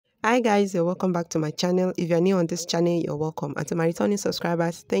Hi guys, you're welcome back to my channel. If you're new on this channel, you're welcome. And to my returning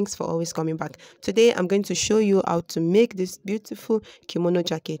subscribers, thanks for always coming back. Today I'm going to show you how to make this beautiful kimono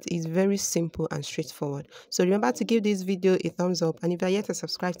jacket. It's very simple and straightforward. So remember to give this video a thumbs up, and if you're yet to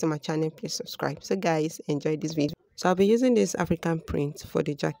subscribe to my channel, please subscribe. So guys, enjoy this video. So I'll be using this African print for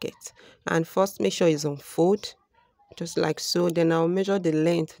the jacket, and first make sure it's on fold, just like so. Then I'll measure the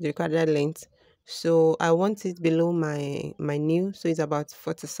length, the required length. So I want it below my knee, so it's about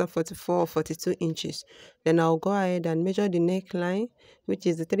 44 or 42 inches. Then I'll go ahead and measure the neckline, which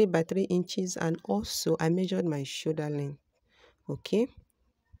is the 3 by 3 inches, and also I measured my shoulder length. Okay,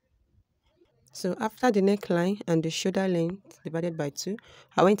 so after the neckline and the shoulder length divided by 2,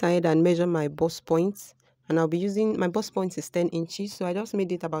 I went ahead and measured my bust point, and I'll be using my bust point is 10 inches, so I just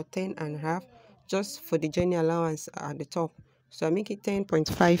made it about 10 and a half just for the journey allowance at the top. So I make it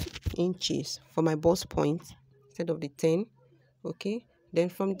 10.5 inches for my bust point instead of the 10. Okay, then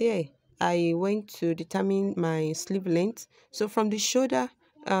from there I went to determine my sleeve length. So from the shoulder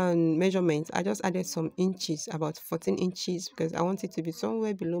measurement, I just added some inches, about 14 inches, because I want it to be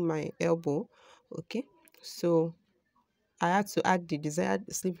somewhere below my elbow. Okay, so I had to add the desired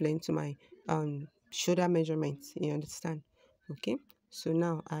sleeve length to my shoulder measurement, you understand? Okay, so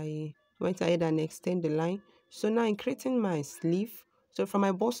now I went ahead and extend the line. So now in creating my sleeve, so from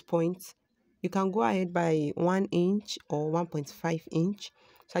my bust point, you can go ahead by 1 inch or 1.5 inch.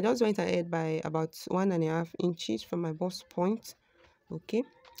 So I just went ahead by about 1.5 inches from my bust point. Okay,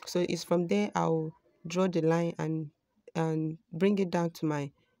 so it's from there I'll draw the line and bring it down to my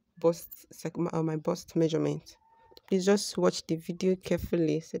my bust measurement. Please just watch the video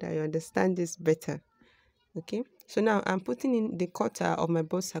carefully so that you understand this better. Okay, so now I'm putting in the quarter of my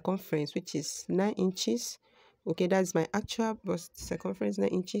bust circumference, which is 9 inches. Okay, that's my actual bust circumference, 9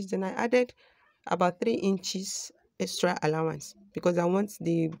 inches. Then I added about 3 inches extra allowance because I want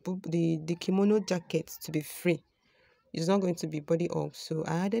the kimono jacket to be free. It's not going to be body hug, so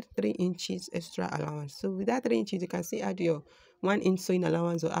I added 3 inches extra allowance. So with that 3 inches, you can still add your 1 inch sewing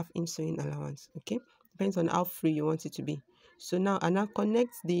allowance or half inch sewing allowance. Okay, depends on how free you want it to be. So now I now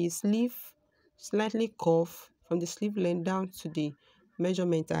connect the sleeve slightly curve from the sleeve length down to the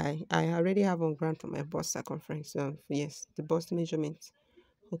measurement I already have on ground for my bust circumference. Yes, the bust measurement.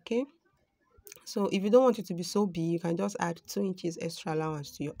 Okay, so if you don't want it to be so big, you can just add 2 inches extra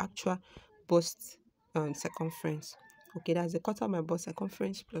allowance to your actual bust circumference. Okay, that's the quarter of my bust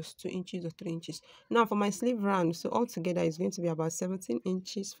circumference plus 2 inches or 3 inches. Now for my sleeve round, so altogether it's going to be about 17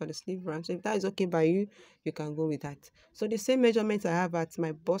 inches for the sleeve round. So if that is okay by you, you can go with that. So the same measurement I have at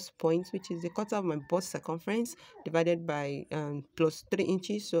my bust point, which is the quarter of my bust circumference divided by plus 3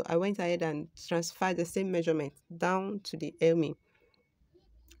 inches. So I went ahead and transferred the same measurement down to the hemming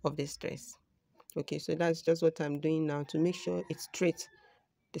of this dress. Okay, so that's just what I'm doing now to make sure it's straight.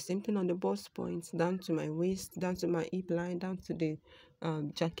 The same thing on the bust points, down to my waist, down to my hip line, down to the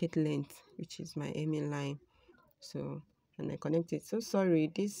jacket length, which is my hemming line. So, and I connect it. So sorry,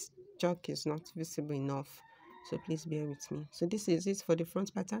 this jock is not visible enough, so please bear with me. So this is it for the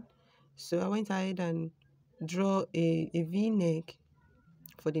front pattern. So I went ahead and draw a V-neck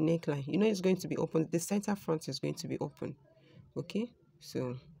for the neckline. You know it's going to be open. The center front is going to be open. Okay,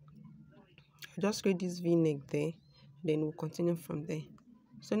 so just create this V-neck there, then we'll continue from there.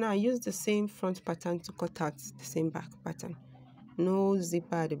 So now I use the same front pattern to cut out the same back pattern. No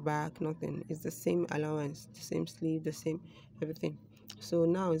zipper at the back, nothing. It's the same allowance, the same sleeve, the same everything. So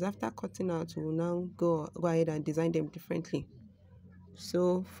now is after cutting out, we'll now go ahead and design them differently.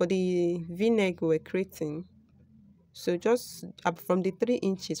 So for the V-neck we're creating, so just up from the 3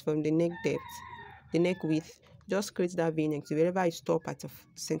 inches from the neck depth, the neck width, just create that V-neck to wherever I stop at the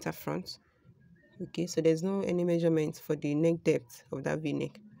center front. Okay, so there's no any measurement for the neck depth of that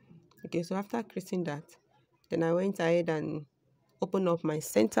V-neck. Okay, so after creating that, then I went ahead and open up my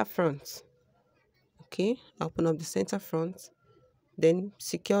center front. Okay, I open up the center front, then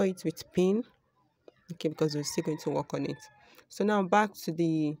secure it with pin. Okay, because we're still going to work on it. So now back to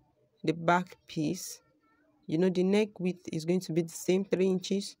the back piece. You know the neck width is going to be the same 3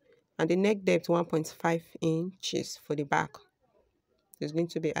 inches, and the neck depth 1.5 inches for the back. It's going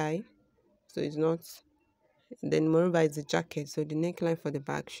to be high, so it's not. Then moreover, it's the jacket, so the neckline for the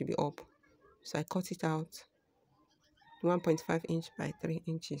back should be up. So I cut it out 1.5 inch by 3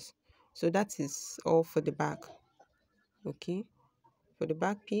 inches. So that is all for the back. Okay, for the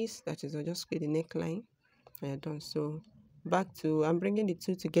back piece, that is, I'll just create the neckline and you're done. So back to, I'm bringing the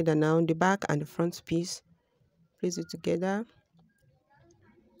two together now, the back and the front piece, place it together.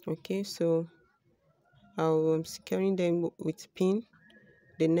 Okay, so I'm securing them with pin,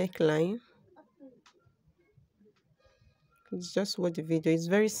 the neckline. It's just watch the video. It's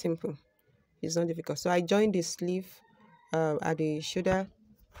very simple. It's not difficult. So I joined the sleeve at the shoulder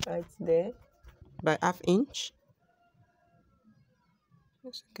right there by half inch.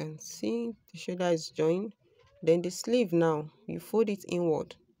 As you can see, the shoulder is joined. Then the sleeve now, you fold it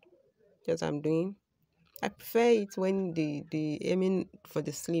inward, just as I'm doing. I prefer it when the aiming for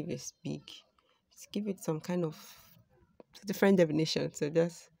the sleeve is big. Just give it some kind of different definition. So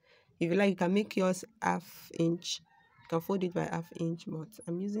just, if you like, you can make yours half inch. You can fold it by half inch, but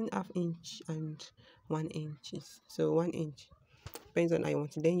I'm using half inch and 1 inch. So 1 inch depends on how you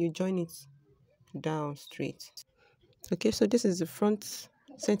want it. Then you join it down straight. Okay, so this is the front,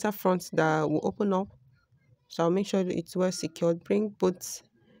 center front that will open up. So I'll make sure that it's well secured. Bring both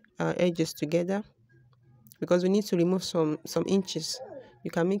edges together, because we need to remove some inches. You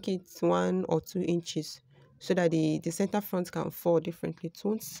can make it 1 or 2 inches so that the center front can fall differently. It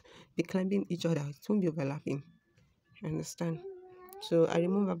won't be climbing each other. It won't be overlapping. You understand? So I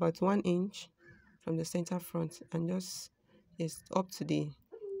remove about 1 inch from the center front and just is up to the.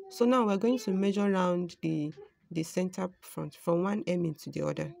 So now we're going to measure around the center front from one end to the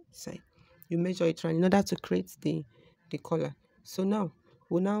other side. You measure it around in order to create the collar. So now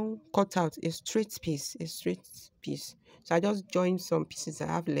we'll now cut out a straight piece, So I just join some pieces I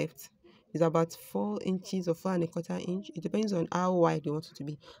have left. It's about 4 inches or 4 and a quarter inch. It depends on how wide you want it to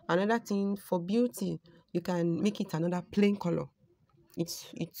be. Another thing, for beauty, you can make it another plain color.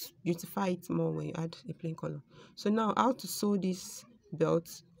 It's beautify it more when you add a plain color. So now, how to sew this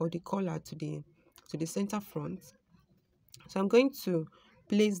belt or the collar to the center front. So I'm going to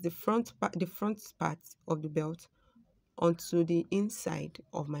place the front part of the belt onto the inside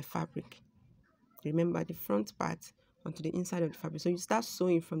of my fabric. Remember, the front part onto the inside of the fabric. So you start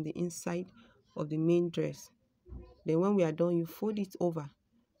sewing from the inside of the main dress. Then when we are done, you fold it over.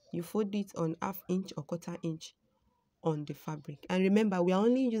 You fold it on half inch or quarter inch on the fabric. And remember, we are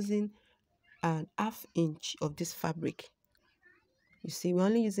only using an half inch of this fabric. You see, we're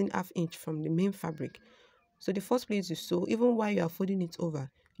only using half inch from the main fabric. So the first place you sew, even while you are folding it over,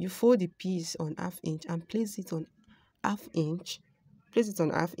 you fold the piece on half inch and place it on half inch. Place it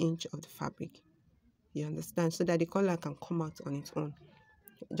on half inch of the fabric. You understand? So that the collar can come out on its own,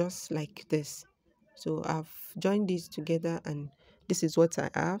 just like this. So I've joined these together, and this is what I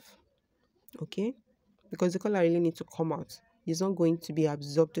have. Okay, because the collar really needs to come out. It's not going to be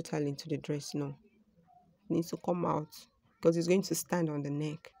absorbed totally into the dress. No, it needs to come out because it's going to stand on the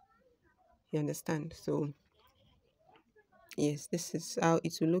neck. You understand? So yes, this is how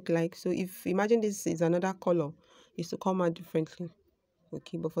it will look like. So if imagine this is another color, it's to come out differently.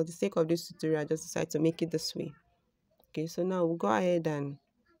 Okay, but for the sake of this tutorial, I just decided to make it this way. Okay, so now we'll go ahead and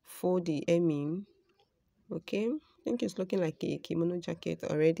fold the hemming. Okay, I think it's looking like a kimono jacket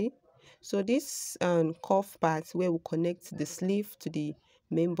already. So this cuff part where we connect the sleeve to the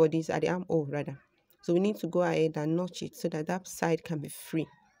main bodies at the armhole rather. So we need to go ahead and notch it so that that side can be free.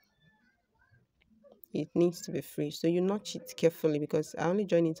 It needs to be free. So you notch it carefully because I only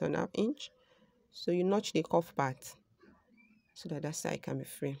join it on half inch. So you notch the cuff part so that that side can be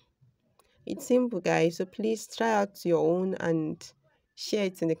free. It's simple, guys. So please try out your own and share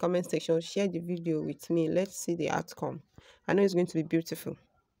it in the comment section. Share the video with me. Let's see the outcome. I know it's going to be beautiful.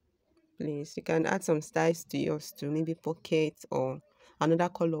 Please, you can add some styles to yours too, maybe pocket or another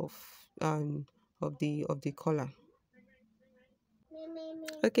color of the collar.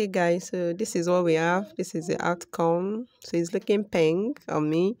 Okay, guys, so this is what we have. This is the outcome. So it's looking pink on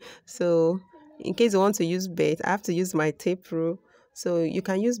me. So in case you want to use belt, I have to use my tape rule. So you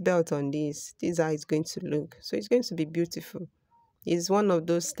can use belt on this. This is how it's going to look. So it's going to be beautiful. It's one of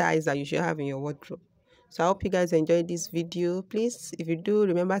those styles that you should have in your wardrobe. So I hope you guys enjoyed this video. Please, if you do,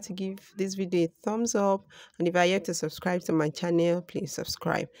 remember to give this video a thumbs up. And if you are yet to subscribe to my channel, please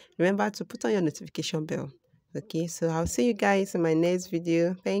subscribe. Remember to put on your notification bell. Okay, so I'll see you guys in my next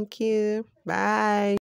video. Thank you. Bye.